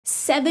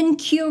7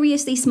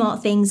 curiously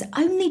smart things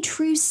only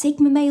true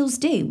Sigma males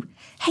do.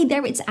 Hey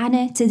there, it's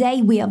Anna.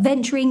 Today we are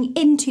venturing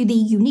into the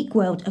unique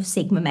world of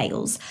Sigma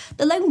males,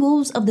 the lone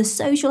wolves of the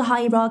social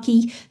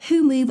hierarchy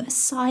who move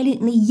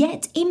silently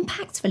yet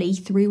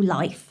impactfully through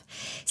life.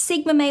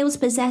 Sigma males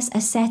possess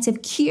a set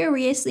of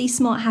curiously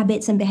smart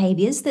habits and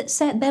behaviours that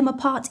set them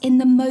apart in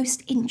the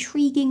most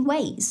intriguing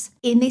ways.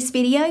 In this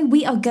video,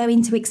 we are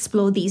going to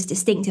explore these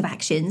distinctive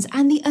actions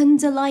and the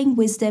underlying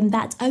wisdom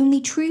that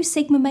only true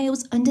Sigma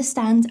males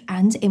understand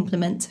and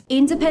implement.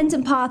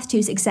 Independent path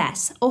to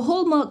success. A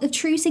hallmark of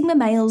true Sigma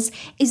males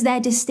is their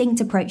distinct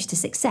approach to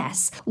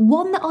success,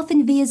 one that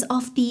often veers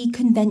off the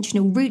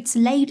conventional routes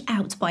laid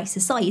out by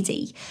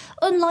society.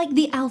 Unlike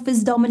the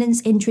alpha's dominance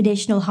in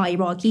traditional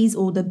hierarchies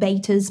or the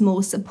beta's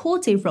more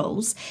supportive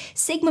roles,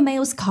 Sigma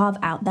males carve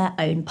out their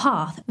own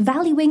path,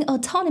 valuing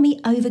autonomy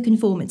over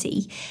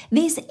conformity.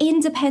 This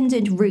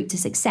independent route to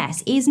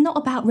success is not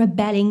about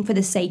rebelling for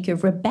the sake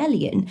of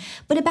rebellion,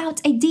 but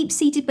about a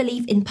deep-seated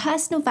belief in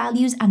personal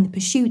values and the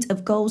pursuit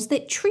of goals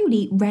that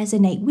truly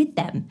resonate with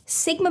them.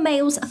 Sigma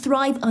males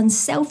thrive on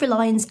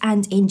self-reliance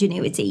and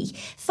ingenuity,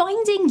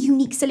 finding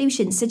unique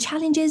solutions to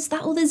challenges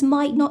that others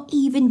might not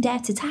even dare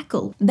to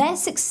tackle. Their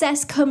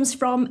success comes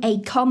from a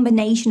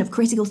combination of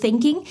critical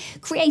thinking,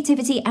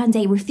 creativity, and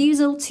a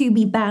refusal to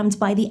be bound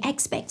by the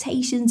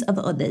expectations of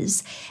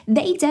others.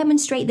 They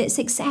demonstrate that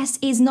success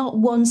is not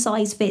one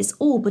size fits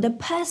all, but a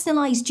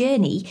personalized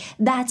journey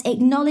that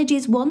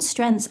acknowledges one's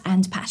strengths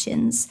and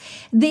passions.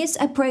 This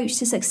approach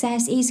to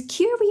success is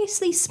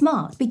curiously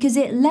smart because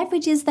it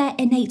leverages their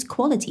innate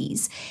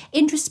qualities: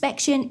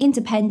 introspection,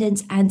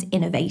 independence, and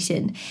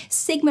innovation.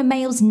 Sigma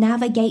males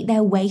navigate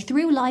their way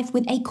through life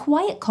with a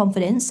quiet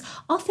confidence,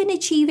 often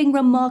achieving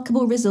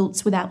remarkable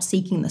results without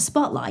seeking the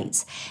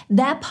spotlight.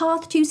 Their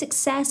path to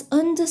success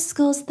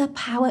underscores the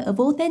power of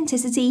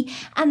authenticity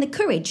and the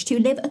courage to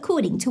live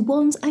according to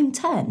one's own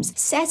terms,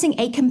 setting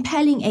a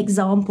compelling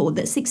example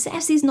that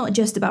success is not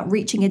just about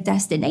reaching a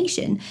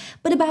destination,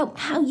 but about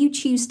how you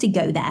choose to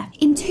go there.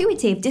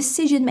 Intuitive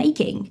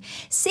decision-making.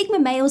 Sigma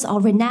males are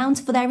renowned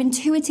for their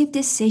intuitive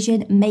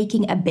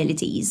decision-making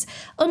abilities.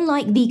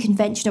 Unlike the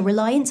conventional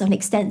reliance on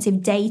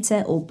extensive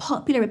data or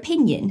popular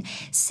opinion,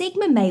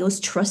 Sigma males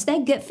trust their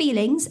gut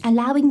feelings,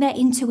 allowing their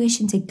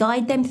intuition to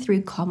guide them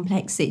through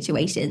complex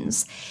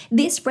situations.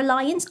 This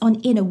reliance on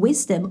inner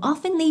wisdom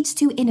often leads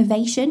to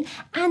innovation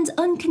and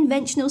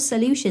unconventional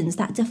solutions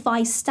that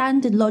defy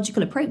standard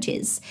logical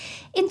approaches.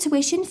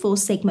 Intuition for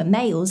Sigma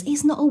males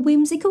is not a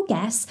whimsical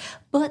guess,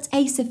 but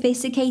a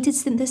sophisticated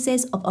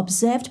synthesis of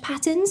observed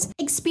patterns,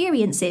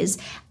 experiences,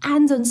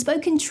 and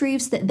unspoken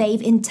truths that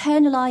they've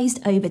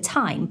internalized over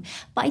time.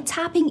 By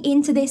tapping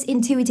into this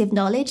intuitive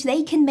knowledge,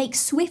 they can make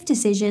swift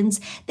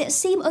decisions that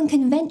seem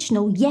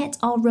unconventional yet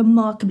are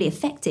remarkably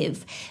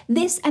effective.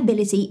 This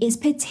ability is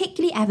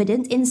particularly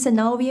evident in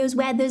scenarios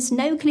where there's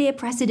no clear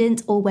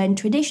precedent or when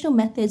traditional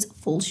methods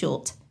fall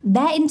short.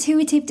 Their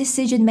intuitive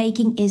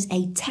decision-making is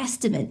a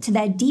testament to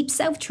their deep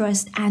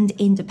self-trust and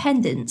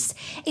independence.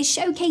 It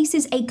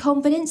showcases a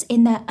confidence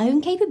in their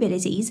own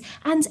capabilities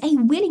and a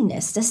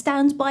willingness to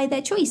stand by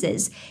their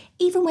choices,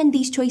 even when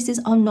these choices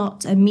are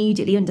not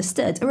immediately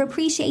understood or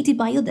appreciated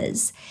by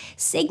others.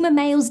 Sigma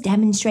males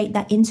demonstrate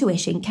that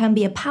intuition can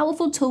be a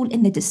powerful tool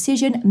in the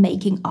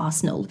decision-making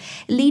arsenal,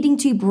 leading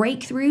to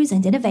breakthroughs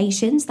and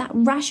innovations that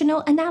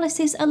rational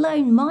analysis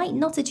alone might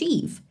not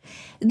achieve.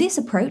 This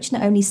approach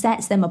not only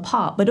sets them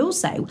apart, but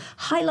also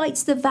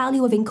highlights the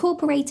value of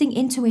incorporating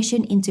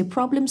intuition into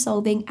problem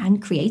solving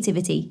and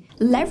creativity.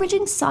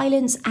 Leveraging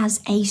silence as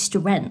a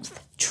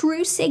strength.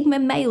 True Sigma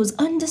males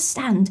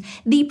understand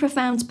the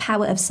profound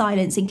power of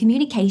silence in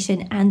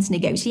communication and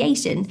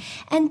negotiation,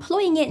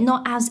 employing it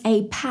not as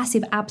a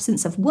passive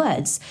absence of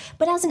words,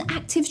 but as an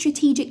active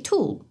strategic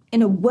tool.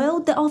 In a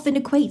world that often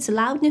equates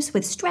loudness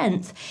with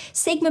strength,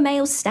 Sigma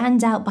males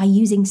stand out by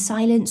using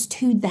silence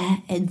to their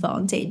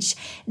advantage,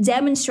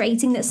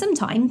 demonstrating that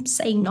sometimes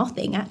saying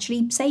nothing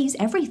actually says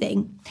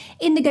everything.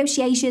 In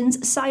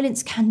negotiations,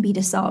 silence can be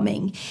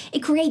disarming.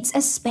 It creates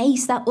a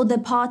space that other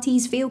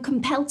parties feel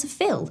compelled to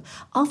fill,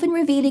 often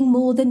revealing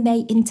more than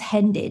they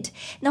intended.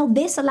 Now,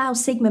 this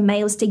allows Sigma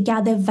males to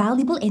gather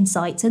valuable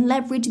insights and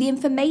leverage the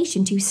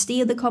information to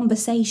steer the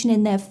conversation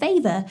in their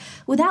favor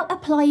without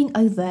applying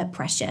overt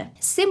pressure.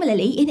 Similarly,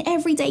 in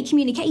everyday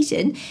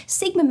communication,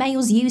 Sigma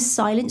males use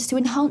silence to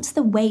enhance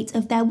the weight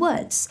of their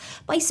words.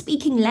 By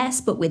speaking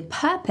less but with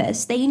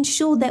purpose, they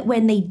ensure that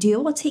when they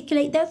do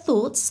articulate their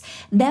thoughts,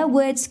 their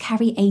words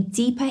carry a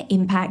deeper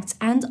impact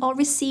and are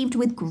received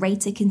with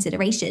greater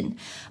consideration.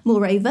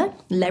 Moreover,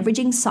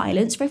 leveraging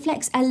silence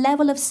reflects a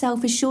level of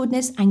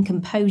self-assuredness and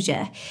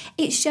composure.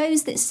 It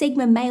shows that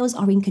Sigma males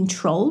are in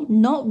control,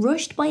 not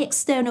rushed by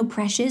external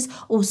pressures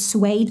or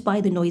swayed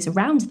by the noise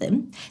around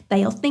them.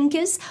 They are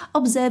thinkers,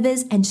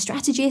 observers, and and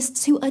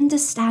strategists who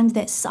understand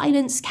that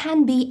silence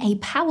can be a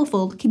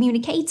powerful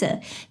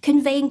communicator,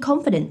 conveying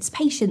confidence,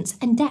 patience,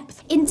 and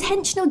depth.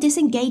 Intentional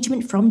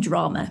disengagement from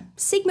drama.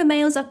 Sigma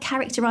males are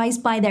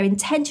characterized by their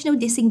intentional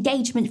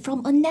disengagement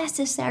from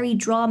unnecessary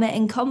drama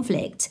and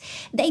conflict.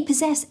 They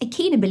possess a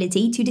keen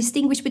ability to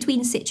distinguish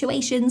between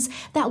situations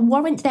that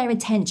warrant their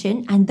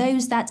attention and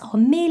those that are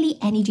merely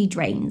energy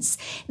drains.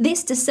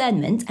 This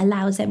discernment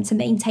allows them to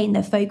maintain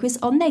their focus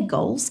on their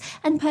goals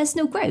and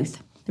personal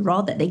growth,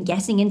 rather than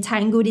getting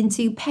entangled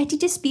into petty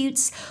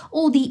disputes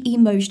or the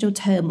emotional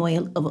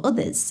turmoil of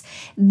others.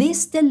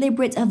 This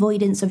deliberate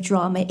avoidance of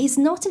drama is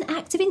not an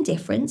act of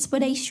indifference,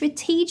 but a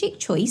strategic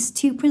choice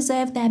to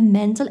preserve their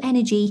mental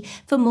energy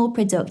for more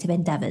productive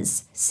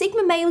endeavours.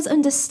 Sigma males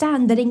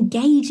understand that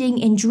engaging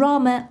in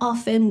drama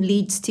often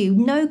leads to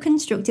no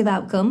constructive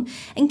outcome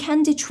and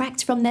can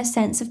detract from their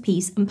sense of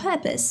peace and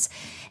purpose.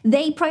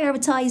 They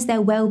prioritise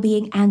their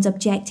well-being and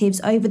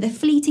objectives over the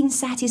fleeting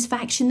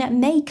satisfaction that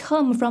may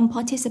come from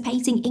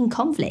participating in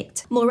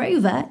conflict.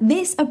 Moreover,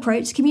 this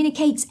approach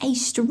communicates a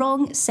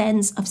strong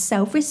sense of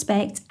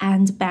self-respect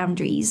and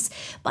boundaries.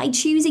 By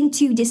choosing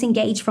to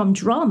disengage from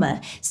drama,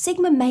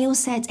 Sigma males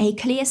set a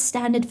clear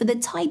standard for the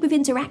type of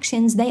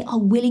interactions they are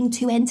willing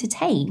to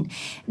entertain.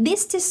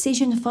 This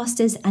decision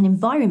fosters an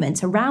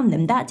environment around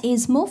them that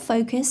is more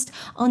focused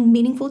on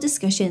meaningful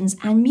discussions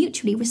and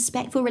mutually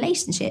respectful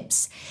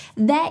relationships.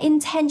 Their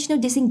intentional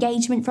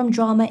disengagement from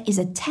drama is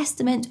a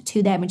testament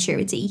to their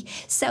maturity,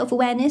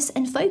 self-awareness,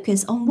 and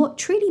focus on what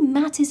truly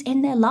matters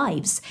in their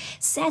lives,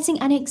 setting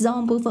an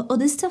example for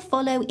others to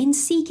follow in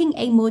seeking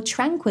a more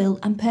tranquil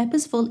and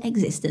purposeful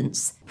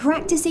existence.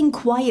 Practicing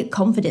quiet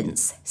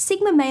confidence.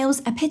 Sigma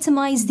males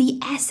epitomize the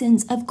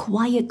essence of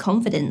quiet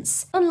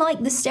confidence.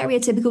 Unlike the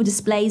stereotypical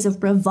displays of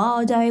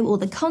bravado or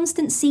the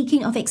constant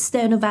seeking of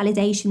external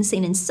validation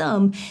seen in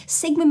some,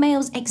 Sigma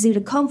males exude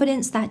a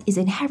confidence that is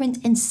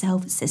inherent and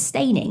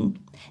self-sustaining.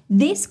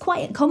 This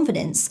quiet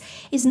confidence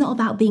is not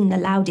about being the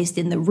loudest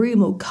in the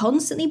room or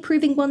constantly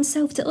proving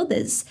oneself to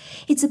others.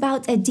 It's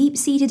about a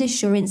deep-seated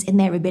assurance in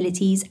their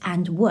abilities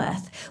and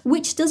worth,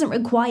 which doesn't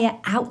require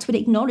outward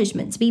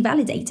acknowledgement to be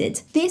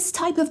validated. This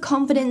type of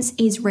confidence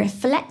is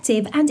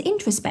reflective and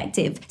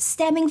introspective,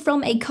 stemming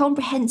from a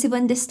comprehensive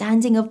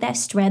understanding of their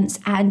strengths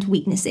and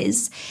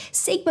weaknesses.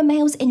 Sigma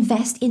males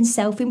invest in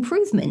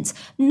self-improvement,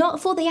 not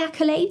for the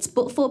accolades,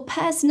 but for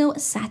personal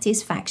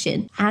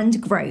satisfaction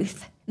and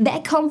growth.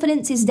 Their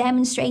confidence is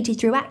demonstrated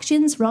through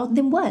actions rather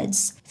than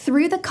words.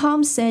 Through the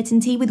calm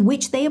certainty with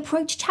which they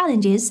approach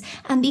challenges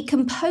and the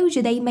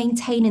composure they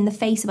maintain in the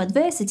face of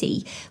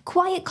adversity,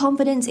 quiet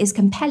confidence is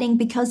compelling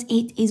because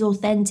it is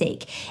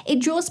authentic. It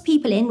draws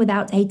people in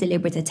without a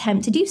deliberate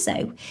attempt to do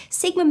so.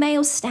 Sigma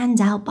males stand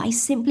out by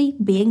simply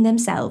being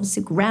themselves,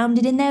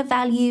 grounded in their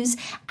values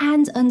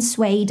and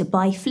unswayed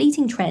by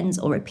fleeting trends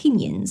or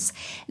opinions.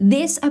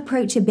 This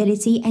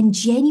approachability and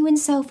genuine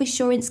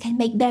self-assurance can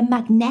make them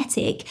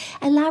magnetic,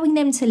 allowing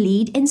them to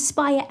lead,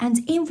 inspire,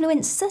 and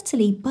influence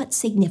subtly but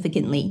significantly.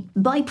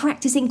 By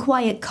practicing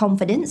quiet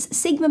confidence,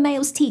 Sigma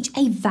males teach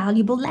a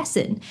valuable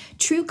lesson.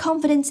 True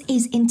confidence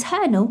is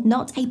internal,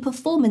 not a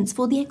performance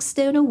for the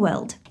external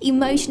world.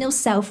 Emotional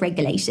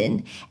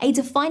self-regulation. A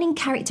defining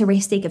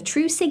characteristic of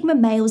true Sigma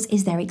males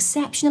is their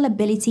exceptional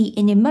ability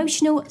in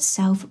emotional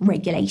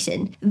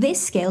self-regulation.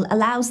 This skill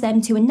allows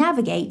them to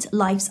navigate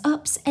life's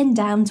ups and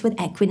downs with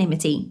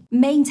equanimity,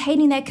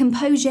 maintaining their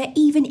composure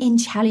even in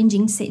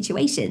challenging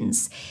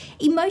situations.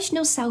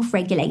 Emotional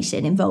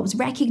self-regulation involves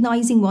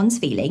recognizing one's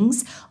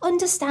feelings,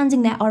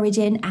 understanding their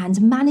origin,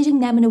 and managing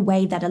them in a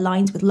way that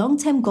aligns with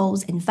long-term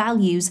goals and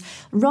values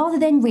rather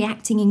than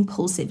reacting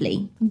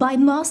impulsively. By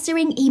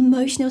mastering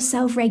emotional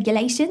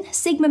self-regulation,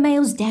 Sigma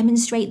males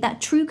demonstrate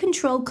that true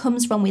control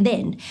comes from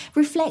within,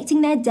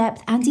 reflecting their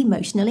depth and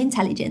emotional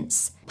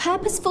intelligence.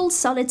 Purposeful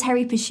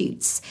solitary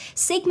pursuits.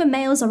 Sigma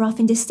males are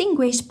often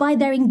distinguished by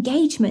their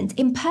engagement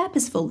in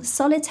purposeful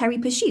solitary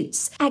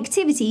pursuits,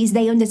 activities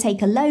they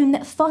undertake alone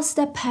that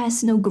foster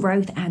personal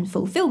growth and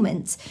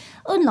fulfillment.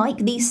 Unlike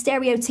the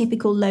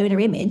stereotypical loner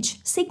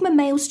image, Sigma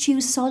males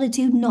choose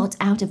solitude not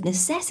out of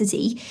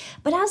necessity,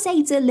 but as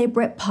a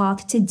deliberate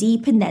path to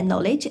deepen their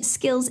knowledge,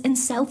 skills, and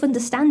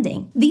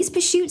self-understanding. These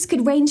pursuits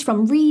could range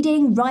from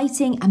reading,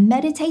 writing, and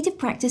meditative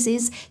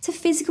practices to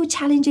physical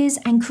challenges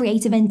and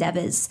creative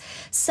endeavors.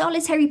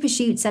 Solitary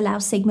pursuits allow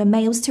Sigma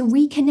males to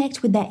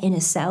reconnect with their inner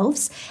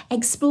selves,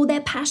 explore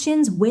their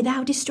passions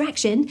without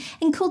distraction,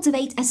 and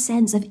cultivate a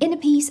sense of inner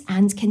peace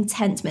and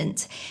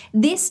contentment.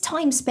 This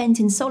time spent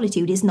in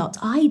solitude is not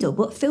idle,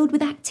 but filled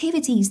with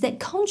activities that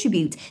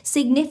contribute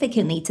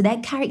significantly to their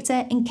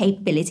character and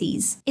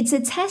capabilities. It's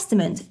a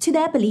testament to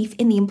their belief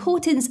in the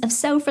importance of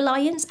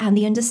self-reliance and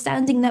the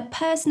understanding that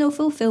personal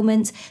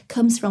fulfillment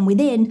comes from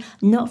within,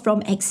 not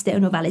from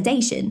external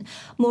validation.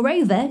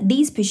 Moreover,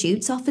 these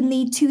pursuits often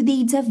lead to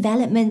the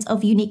development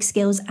of unique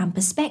skills and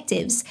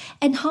perspectives,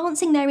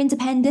 enhancing their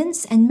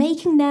independence and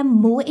making them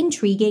more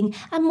intriguing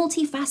and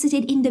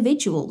multifaceted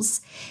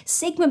individuals.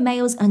 Sigma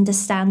males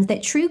understand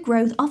that true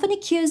growth often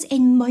occurs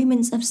in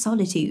moments of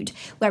solitude,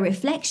 where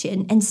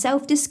reflection and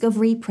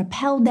self-discovery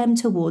propel them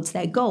towards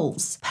their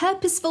goals.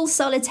 Purposeful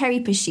solitary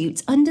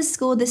pursuits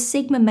underscore the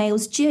Sigma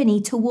male's journey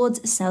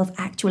towards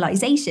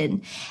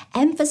self-actualization,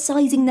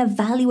 emphasizing the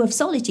value of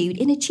solitude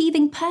in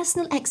achieving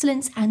personal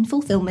excellence and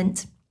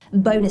fulfillment.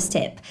 Bonus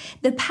tip: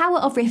 the power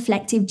of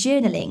reflective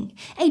journaling.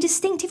 A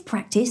distinctive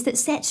practice that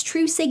sets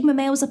true Sigma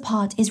males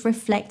apart is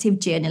reflective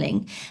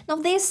journaling. Now,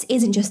 this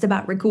isn't just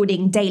about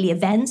recording daily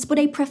events, but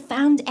a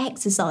profound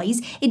exercise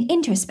in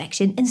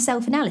introspection and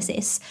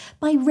self-analysis.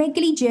 By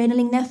regularly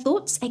journaling their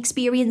thoughts,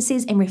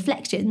 experiences, and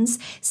reflections,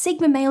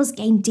 Sigma males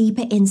gain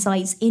deeper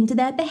insights into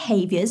their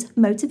behaviors,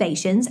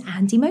 motivations,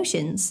 and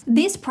emotions.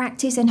 This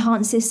practice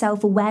enhances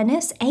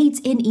self-awareness, aids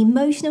in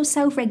emotional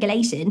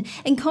self-regulation,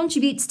 and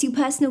contributes to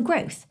personal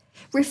growth.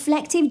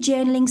 Reflective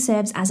journaling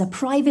serves as a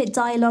private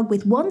dialogue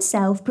with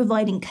oneself,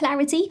 providing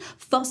clarity,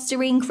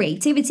 fostering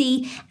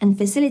creativity, and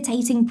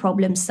facilitating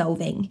problem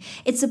solving.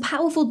 It's a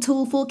powerful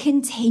tool for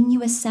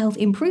continuous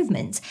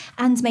self-improvement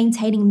and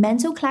maintaining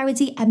mental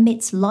clarity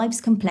amidst life's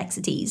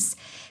complexities.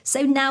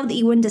 So now that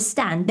you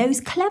understand those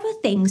clever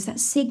things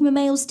that Sigma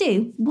males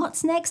do,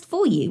 what's next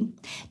for you?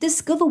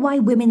 Discover why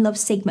women love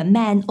Sigma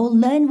men, or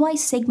learn why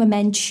Sigma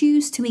men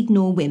choose to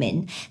ignore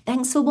women.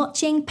 Thanks for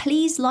watching.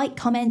 Please like,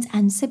 comment,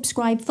 and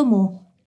subscribe for more.